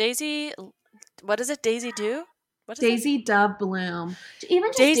 Daisy, what is it? Daisy do? What is Daisy Dove Bloom. Even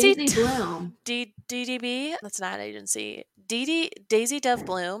just Daisy Daisy Bloom. DDB? That's not an agency. Daisy Dove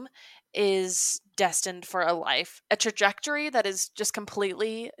Bloom is destined for a trajectory that is just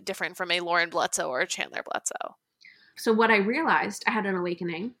completely different from a Lauren Bledsoe or a Chandler Bledsoe. So what I realized, I had an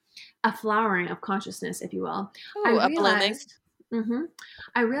awakening, a flowering of consciousness, if you will. Ooh, a blooming.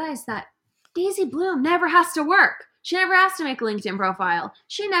 I realized that Daisy Bloom never has to work. She never has to make a LinkedIn profile.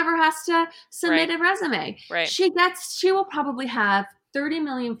 She never has to submit a resume. Right. She will probably have 30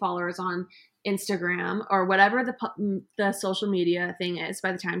 million followers on Instagram or whatever the social media thing is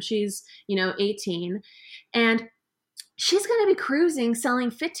by the time she's, 18. And she's going to be cruising selling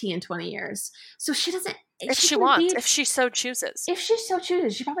fit tea in 20 years. So she doesn't. If she wants, if she so chooses. If she so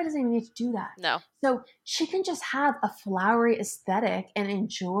chooses, she probably doesn't even need to do that. No. So she can just have a flowery aesthetic and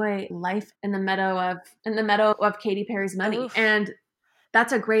enjoy life in the meadow of Katy Perry's money. Oof. And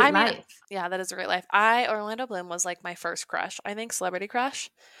that's a great life. Yeah, that is a great life. Orlando Bloom was like my first crush. I think celebrity crush.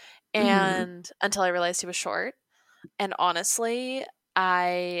 And until I realized he was short. And honestly,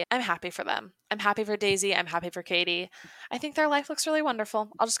 I'm happy for them. I'm happy for Daisy. I'm happy for Katy. I think their life looks really wonderful.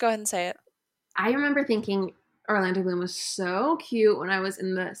 I'll just go ahead and say it. I remember thinking Orlando Bloom was so cute when I was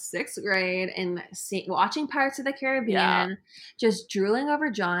in the 6th grade and watching Pirates of the Caribbean, just drooling over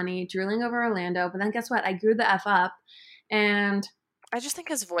Johnny, drooling over Orlando. But then guess what? I grew the F up, and I just think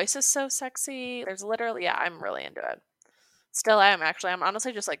his voice is so sexy. There's literally, I'm really into it. Still I am, actually. I'm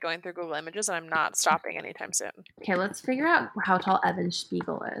honestly just like going through Google Images and I'm not stopping anytime soon. Okay, let's figure out how tall Evan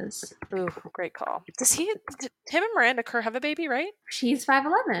Spiegel is. Ooh, great call. Him and Miranda Kerr have a baby, right? She's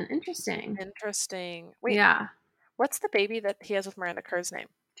 5'11". Interesting. Wait, yeah. What's the baby that he has with Miranda Kerr's name?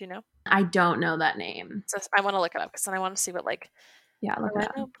 Do you know? I don't know that name. So I want to look it up because then I want to see what look Orlando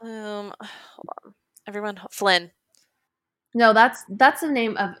it up. Bloom. Hold on. Everyone, Flynn. No, that's the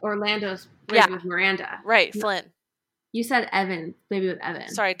name of Orlando's baby with Miranda. Right, Flynn. You said Evan, baby with Evan.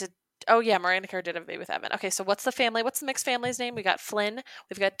 Sorry, Miranda Kerr did have a baby with Evan. Okay, so what's the mixed family's name? We got Flynn,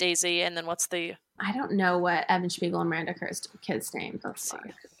 we've got Daisy, and then what's the... I don't know what Evan Spiegel and Miranda Kerr's kids' names are.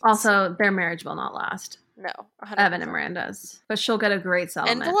 Also, their marriage will not last. No. 100%. Evan and Miranda's. But she'll get a great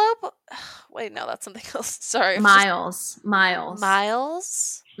settlement. Envelope? Wait, no, that's something else. Sorry. Miles.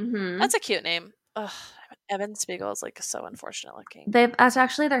 Mm-hmm. That's a cute name. Ugh, Evan Spiegel is like so unfortunate looking. That's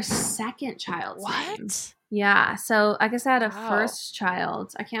actually their second child's name. What? Yeah, so I guess I had a first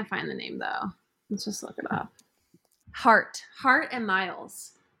child. I can't find the name though. Let's just look it up. Hart and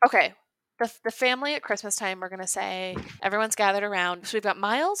Miles. Okay. The family at Christmas time, we're going to say everyone's gathered around. So we've got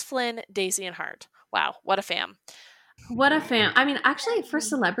Miles, Flynn, Daisy, and Hart. Wow, what a fam. What a fam. I mean, actually, for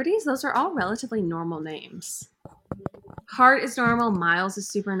celebrities, those are all relatively normal names. Hart is normal. Miles is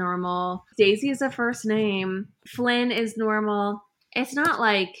super normal. Daisy is a first name. Flynn is normal. It's not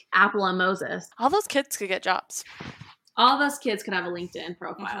like Apple and Moses. All those kids could get jobs. All those kids could have a LinkedIn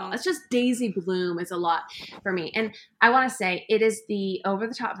profile. Mm-hmm. It's just Daisy Bloom is a lot for me. And I want to say it is the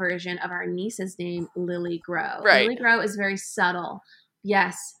over-the-top version of our niece's name, Lily Grow. Right. Lily Grow is very subtle.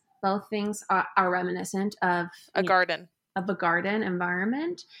 Yes, both things are reminiscent of a garden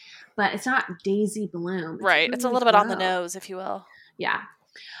environment, but it's not Daisy Bloom. Right. It's a little bit on the nose, if you will. Yeah.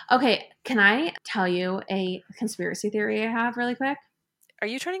 Okay. Can I tell you a conspiracy theory I have really quick? Are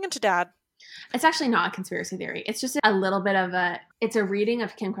you turning into dad? It's actually not a conspiracy theory. It's just a little bit of it's a reading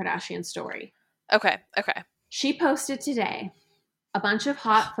of Kim Kardashian's story. Okay. She posted today a bunch of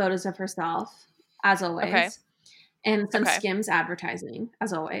hot photos of herself, as always. Okay. And some Skims advertising,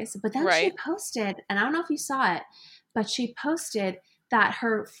 as always. But then she posted, and I don't know if you saw it, but she posted that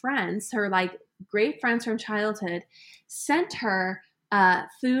her friends, her like great friends from childhood, sent her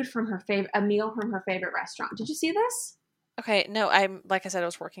food from a meal from her favorite restaurant. Did you see this? Okay, no, like I said, I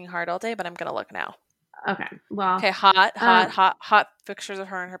was working hard all day, but I'm gonna look now. Okay, well, okay, hot pictures of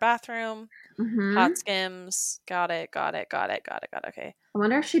her in her bathroom. Mm-hmm. Hot Skims. Got it. Okay. I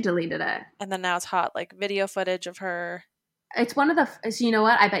wonder if she deleted it. And then now it's hot, like video footage of her. It's one of the. So you know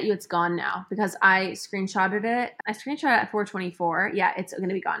what? I bet you it's gone now because I screenshotted it. I screenshot it at 4:24. Yeah, it's going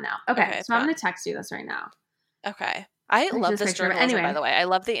to be gone now. Okay, so I'm going to text you this right now. Okay. I love this journalism, anyway, by the way. I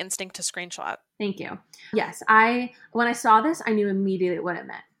love the instinct to screenshot. Thank you. Yes, when I saw this, I knew immediately what it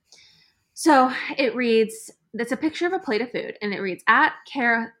meant. So it reads, it's a picture of a plate of food, and it reads, at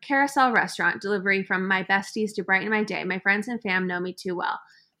Carousel Restaurant, delivery from my besties to brighten my day. My friends and fam know me too well.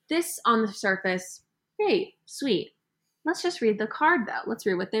 This, on the surface, great, sweet. Let's just read the card, though. Let's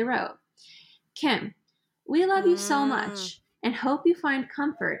read what they wrote. Kim, we love you so much and hope you find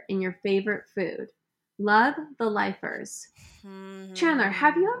comfort in your favorite food. Love, the Lifers. Chandler,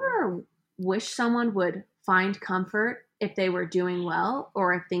 have you ever wished someone would find comfort if they were doing well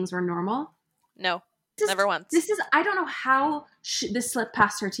or if things were normal? No, never once. I don't know how this slipped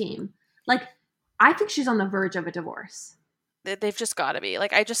past her team. Like, I think she's on the verge of a divorce. They've just got to be.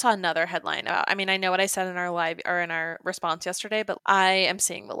 Like, I just saw another headline about, I mean, I know what I said in our live or in our response yesterday, but I am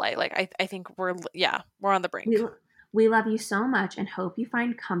seeing the light. Like, I think we're on the brink. We love you so much and hope you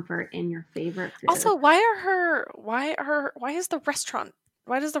find comfort in your favorite food. Also, why does the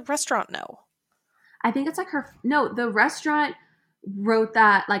restaurant know? I think it's like the restaurant wrote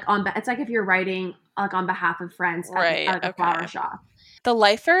that like it's like if you're writing like on behalf of friends at the flower shop. The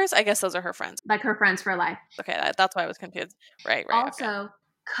Lifers, I guess those are her friends. Like her friends for life. Okay, that's why I was confused. Right. Also,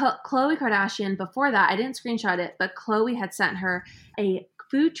 okay. Khloe Kardashian, before that, I didn't screenshot it, but Khloe had sent her a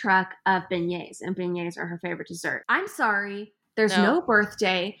food truck of beignets, and beignets are her favorite dessert. I'm sorry, there's no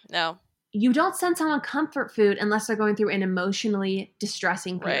birthday. No. You don't send someone comfort food unless they're going through an emotionally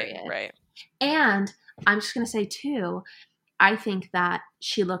distressing period. Right. And I'm just going to say, too, I think that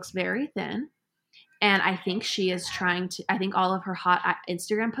she looks very thin. And I think she is I think all of her hot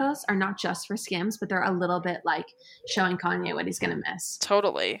Instagram posts are not just for Skims, but they're a little bit like showing Kanye what he's going to miss.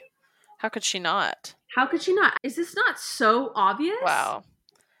 Totally. How could she not? Is this not so obvious? Wow.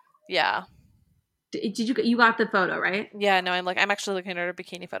 Yeah. Did you got the photo, right? Yeah, no, I'm actually looking at her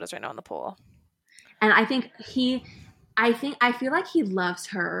bikini photos right now in the pool. And I think I feel like he loves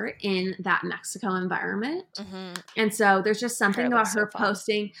her in that Mexico environment. Mm-hmm. And so there's just something about her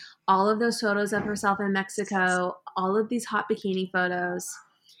posting all of those photos of herself in Mexico, all of these hot bikini photos.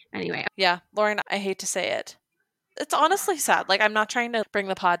 Anyway. Yeah, Lauren, I hate to say it. It's honestly sad. Like, I'm not trying to bring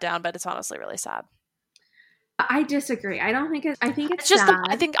the pod down, but it's honestly really sad. I disagree. I think it's just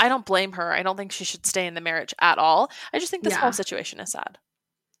sad. I don't blame her. I don't think she should stay in the marriage at all. I just think this whole situation is sad.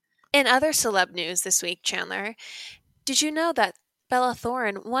 In other celeb news this week, Chandler, did you know that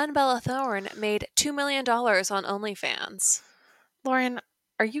one Bella Thorne made $2 million on OnlyFans? Lauren,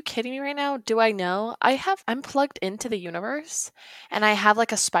 are you kidding me right now? Do I know? I'm plugged into the universe, and I have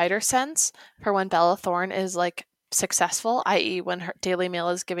like a spider sense for when Bella Thorne is like successful, i.e. when her Daily Mail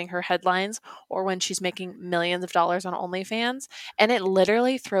is giving her headlines or when she's making millions of dollars on OnlyFans, and it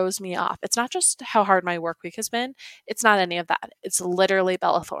literally throws me off. It's not just how hard my work week has been. It's not any of that. It's literally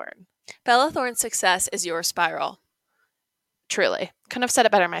Bella Thorne. Bella Thorne's success is your spiral. Truly. Couldn't have said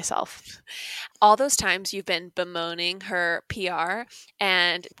it better myself. All those times you've been bemoaning her PR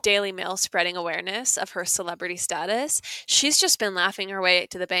and Daily Mail spreading awareness of her celebrity status, she's just been laughing her way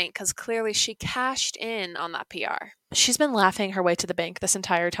to the bank because clearly she cashed in on that PR. She's been laughing her way to the bank this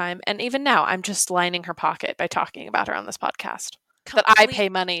entire time. And even now, I'm just lining her pocket by talking about her on this podcast that I pay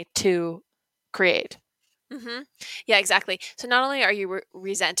money to create. Mm-hmm. Yeah, exactly. So not only are you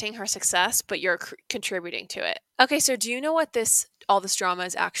resenting her success, but you're contributing to it. Okay, so do you know what all this drama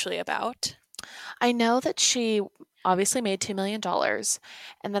is actually about? I know that she obviously made $2 million.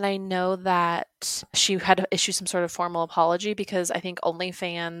 And then I know that she had to issue some sort of formal apology because I think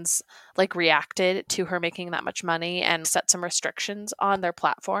OnlyFans reacted to her making that much money and set some restrictions on their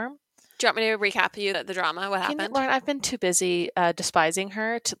platform. Do you want me to recap you the drama? What happened? Lauren, I've been too busy despising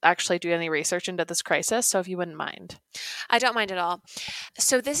her to actually do any research into this crisis, so if you wouldn't mind. I don't mind at all.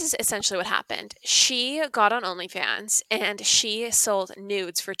 So this is essentially what happened. She got on OnlyFans and she sold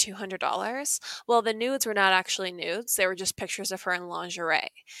nudes for $200. Well, the nudes were not actually nudes. They were just pictures of her in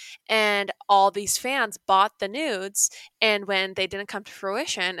lingerie. And all these fans bought the nudes, and when they didn't come to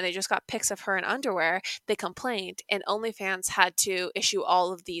fruition and they just got pics of her in underwear, they complained, and OnlyFans had to issue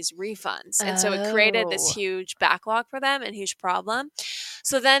all of these refunds. And so it created this huge backlog for them and huge problem.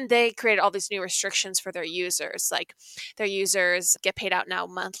 So then they created all these new restrictions for their users. Like, their users get paid out now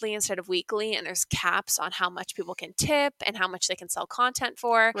monthly instead of weekly, and there's caps on how much people can tip and how much they can sell content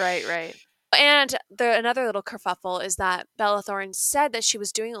for. Right. And another little kerfuffle is that Bella Thorne said that she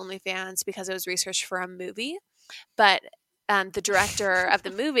was doing OnlyFans because it was research for a movie, but the director of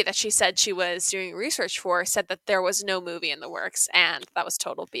the movie that she said she was doing research for said that there was no movie in the works, and that was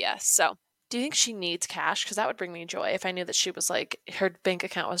total BS. So Do you think she needs cash? Because that would bring me joy if I knew that she was like, her bank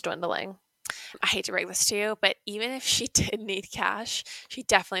account was dwindling. I hate to break this to you, but even if she did need cash, she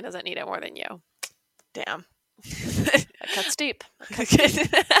definitely doesn't need it more than you. Damn. That cuts deep.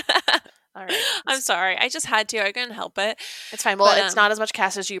 All right. I'm sorry. I just had to. I couldn't help it. It's fine. Well, But, it's not as much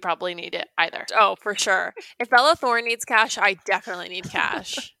cash as you probably need it either. Oh, for sure. If Bella Thorne needs cash, I definitely need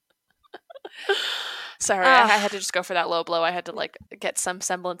cash. Sorry, I had to just go for that low blow. I had to like get some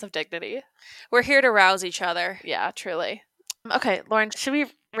semblance of dignity. We're here to rouse each other. Yeah, truly. Okay, Lauren, should we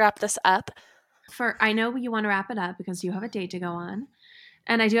wrap this up? I know you want to wrap it up because you have a date to go on.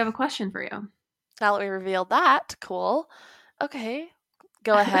 And I do have a question for you. Now that we revealed that, cool. Okay,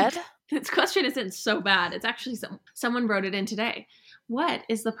 go ahead. This question isn't so bad. It's actually someone wrote it in today. What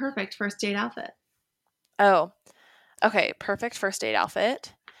is the perfect first date outfit? Oh, okay. Perfect first date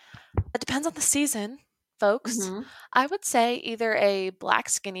outfit. It depends on the season, folks. Mm-hmm. I would say either a black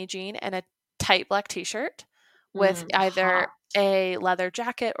skinny jean and a tight black t-shirt with either a leather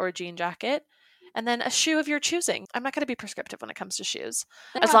jacket or a jean jacket, and then a shoe of your choosing. I'm not going to be prescriptive when it comes to shoes,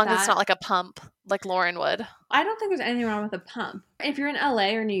 as long as it's not like a pump like Lauren would. I don't think there's anything wrong with a pump. If you're in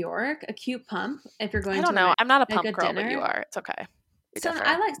LA or New York, a cute pump. If you're going I to don't know. I'm not a pump good girl, dinner. but you are. It's okay.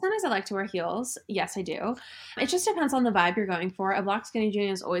 Sometimes I like to wear heels. Yes, I do. It just depends on the vibe you're going for. A black skinny jean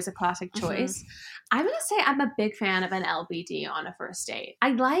is always a classic choice. I'm going to say I'm a big fan of an LBD on a first date. I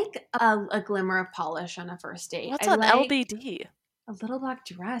like a glimmer of polish on a first date. What's an LBD? A little black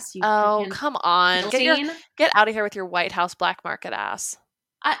dress. Oh, come on. Get out of here with your White House black market ass.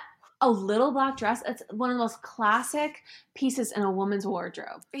 A little black dress. It's one of the most classic pieces in a woman's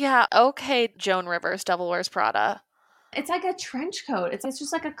wardrobe. Yeah, okay, Joan Rivers, Devil Wears Prada. It's like a trench coat. It's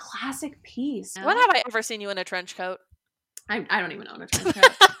just like a classic piece. When have I ever seen you in a trench coat? I don't even own a trench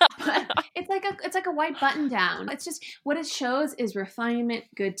coat. But it's like a white button down. It's just what it shows is refinement,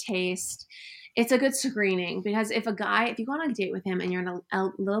 good taste. It's a good screening because if you go on a date with him and you're in a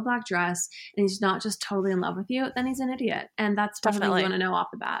little black dress and he's not just totally in love with you, then he's an idiot. And that's definitely you want to know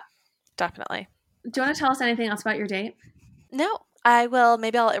off the bat. Definitely. Do you want to tell us anything else about your date? No, I will.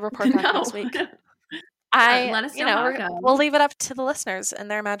 Maybe I'll report back next week. Let us know how it goes. We'll leave it up to the listeners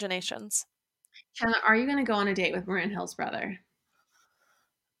and their imaginations. Chandler, are you going to go on a date with Marin Hill's brother?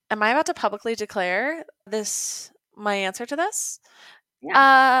 Am I about to publicly declare my answer to this?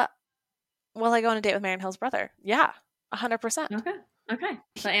 Yeah. Will I go on a date with Marin Hill's brother? Yeah, 100%. Okay.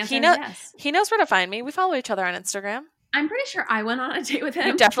 The answer is yes. He knows where to find me. We follow each other on Instagram. I'm pretty sure I went on a date with him.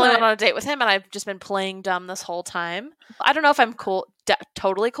 You definitely went on a date with him, and I've just been playing dumb this whole time. I don't know if I'm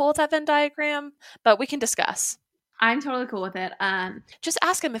totally cool with that Venn diagram, but we can discuss. I'm totally cool with it. Just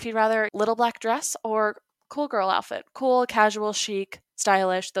ask him if he'd rather little black dress or cool girl outfit. Cool, casual, chic,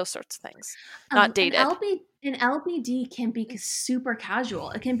 stylish, those sorts of things. Not dated. An LBD can be super casual.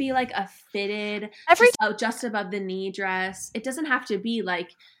 It can be like a fitted, just above the knee dress. It doesn't have to be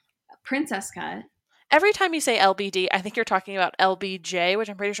like a princess cut. Every time you say LBD, I think you're talking about LBJ, which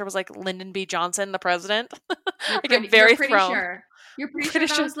I'm pretty sure was like Lyndon B. Johnson, the president. You're pretty sure. You're pretty sure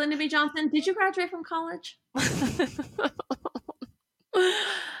that was Lyndon B. Johnson. Did you graduate from college?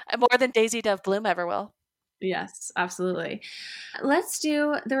 More than Daisy Dove Bloom ever will. Yes, absolutely. Let's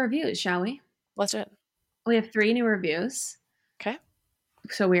do the reviews, shall we? Let's do it. We have 3 new reviews. Okay.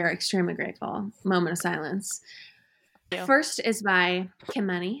 So we are extremely grateful. Moment of silence. First is by Kim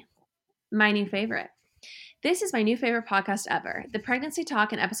Money, my new favorite. This is my new favorite podcast ever. The pregnancy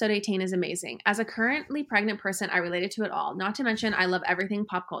talk in episode 18 is amazing. As a currently pregnant person, I related to it all. Not to mention, I love everything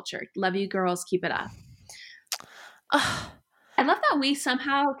pop culture. Love you girls. Keep it up. I love that we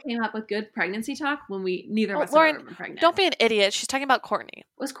somehow came up with good pregnancy talk when neither of us have ever been pregnant. Don't be an idiot. She's talking about Courtney.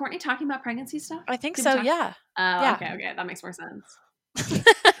 Was Courtney talking about pregnancy stuff? I think so, yeah. Oh, yeah. Okay. That makes more sense.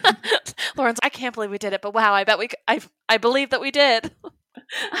 Lawrence, I can't believe we did it, but wow, I bet I believe that we did.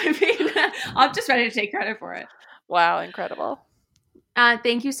 I mean, I'm just ready to take credit for it. Wow, incredible.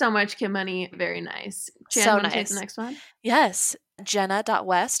 Thank you so much, Kim Money. Very nice. Jan, so nice. Take the next one? Yes.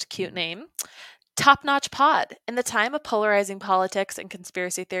 Jenna.West, cute name. Top-notch pod. In the time of polarizing politics and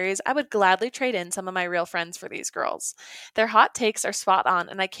conspiracy theories, I would gladly trade in some of my real friends for these girls. Their hot takes are spot on,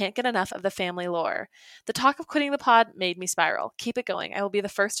 and I can't get enough of the family lore. The talk of quitting the pod made me spiral. Keep it going. I will be the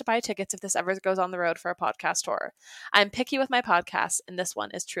first to buy tickets if this ever goes on the road for a podcast tour. I'm picky with my podcasts, and this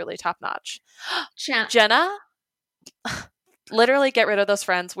one is truly top-notch. Jenna, literally get rid of those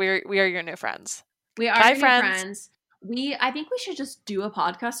friends. We are your new friends. We are your new friends. I think we should just do a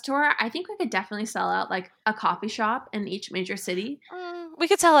podcast tour. I think we could definitely sell out like a coffee shop in each major city. We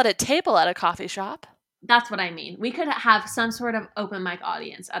could sell out a table at a coffee shop. That's what I mean. We could have some sort of open mic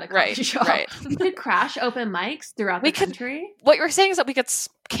audience at a coffee shop. Right. We could crash open mics throughout the country. What you're saying is that we could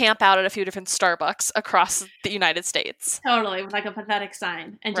camp out at a few different Starbucks across the United States. Totally, with like a pathetic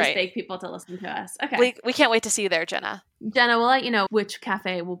sign and just Right. beg people to listen to us. Okay. We can't wait to see you there, Jenna. Jenna, we'll let you know which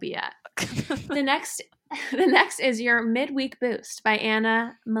cafe we'll be at. The next is your midweek boost by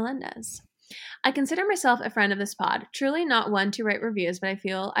Anna Melendez. I consider myself a friend of this pod. Truly not one to write reviews, but I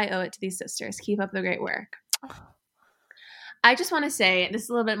feel I owe it to these sisters. Keep up the great work. I just want to say, this is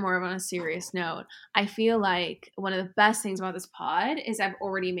a little bit more of on a serious note. I feel like one of the best things about this pod is I've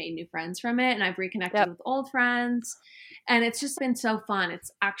already made new friends from it, and I've reconnected with old friends, and it's just been so fun.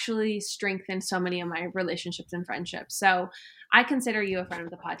 It's actually strengthened so many of my relationships and friendships. So I consider you a friend of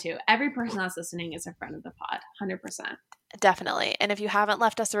the pod too. Every person that's listening is a friend of the pod, 100%. Definitely. And if you haven't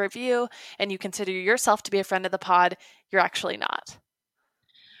left us a review and you consider yourself to be a friend of the pod, you're actually not.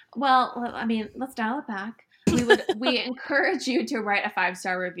 Well, I mean, let's dial it back. We encourage you to write a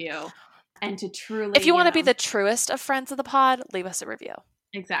 5-star review and to truly, If you want to be the truest of friends of the pod, leave us a review.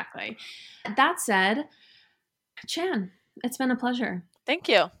 Exactly. That said, Chan, it's been a pleasure. Thank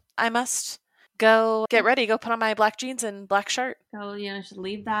you. I must go get ready, go put on my black jeans and black shirt. So, just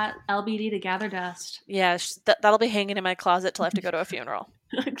leave that LBD to gather dust. Yeah, that'll be hanging in my closet till I have to go to a funeral.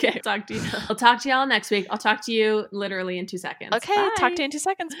 Okay, talk to you. I'll talk to y'all next week. I'll talk to you literally in 2 seconds. Okay, Bye. talk to you in 2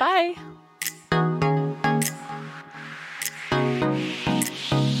 seconds. Bye.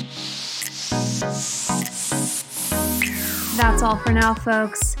 That's all for now,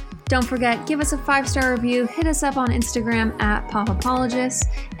 folks. Don't forget, give us a 5-star review, hit us up on Instagram at Popapologists,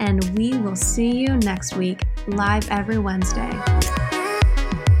 and we will see you next week, live every Wednesday.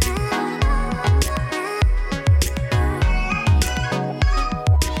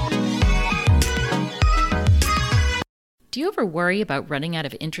 Do you ever worry about running out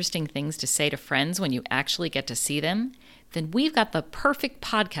of interesting things to say to friends when you actually get to see them? Then we've got the perfect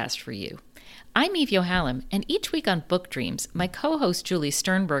podcast for you. I'm Eve Yohalem, and each week on Book Dreams, my co-host Julie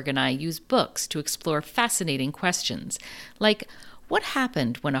Sternberg and I use books to explore fascinating questions, like what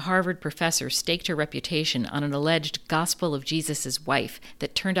happened when a Harvard professor staked her reputation on an alleged Gospel of Jesus' wife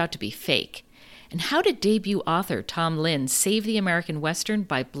that turned out to be fake? And how did debut author Tom Lynn save the American Western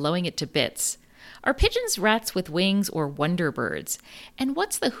by blowing it to bits? Are pigeons rats with wings or wonder birds? And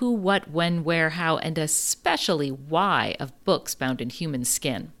what's the who, what, when, where, how, and especially why of books bound in human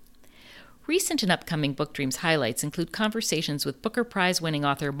skin? Recent and upcoming Book Dreams highlights include conversations with Booker Prize-winning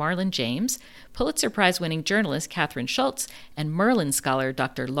author Marlon James, Pulitzer Prize-winning journalist Kathryn Schultz, and Merlin scholar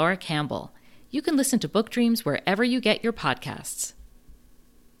Dr. Laura Campbell. You can listen to Book Dreams wherever you get your podcasts.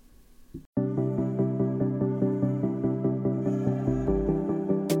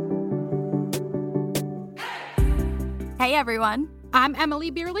 Hey everyone, I'm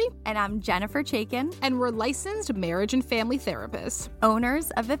Emily Beerley, and I'm Jennifer Chaikin, and we're licensed marriage and family therapists, owners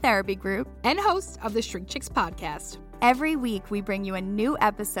of the Therapy Group, and hosts of the Shrink Chicks podcast. Every week we bring you a new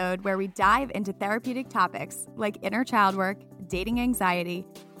episode where we dive into therapeutic topics like inner child work, dating anxiety,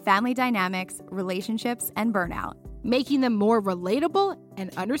 family dynamics, relationships, and burnout, making them more relatable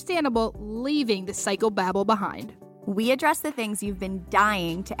and understandable, leaving the psychobabble behind. We address the things you've been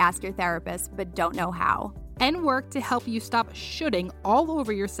dying to ask your therapist but don't know how, and work to help you stop shooting all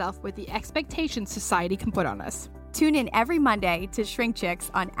over yourself with the expectations society can put on us. Tune in every Monday to Shrink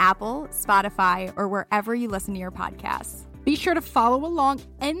Chicks on Apple, Spotify, or wherever you listen to your podcasts. Be sure to follow along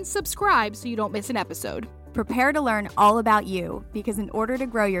and subscribe so you don't miss an episode. Prepare to learn all about you, because in order to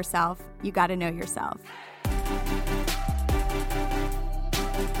grow yourself, you got to know yourself.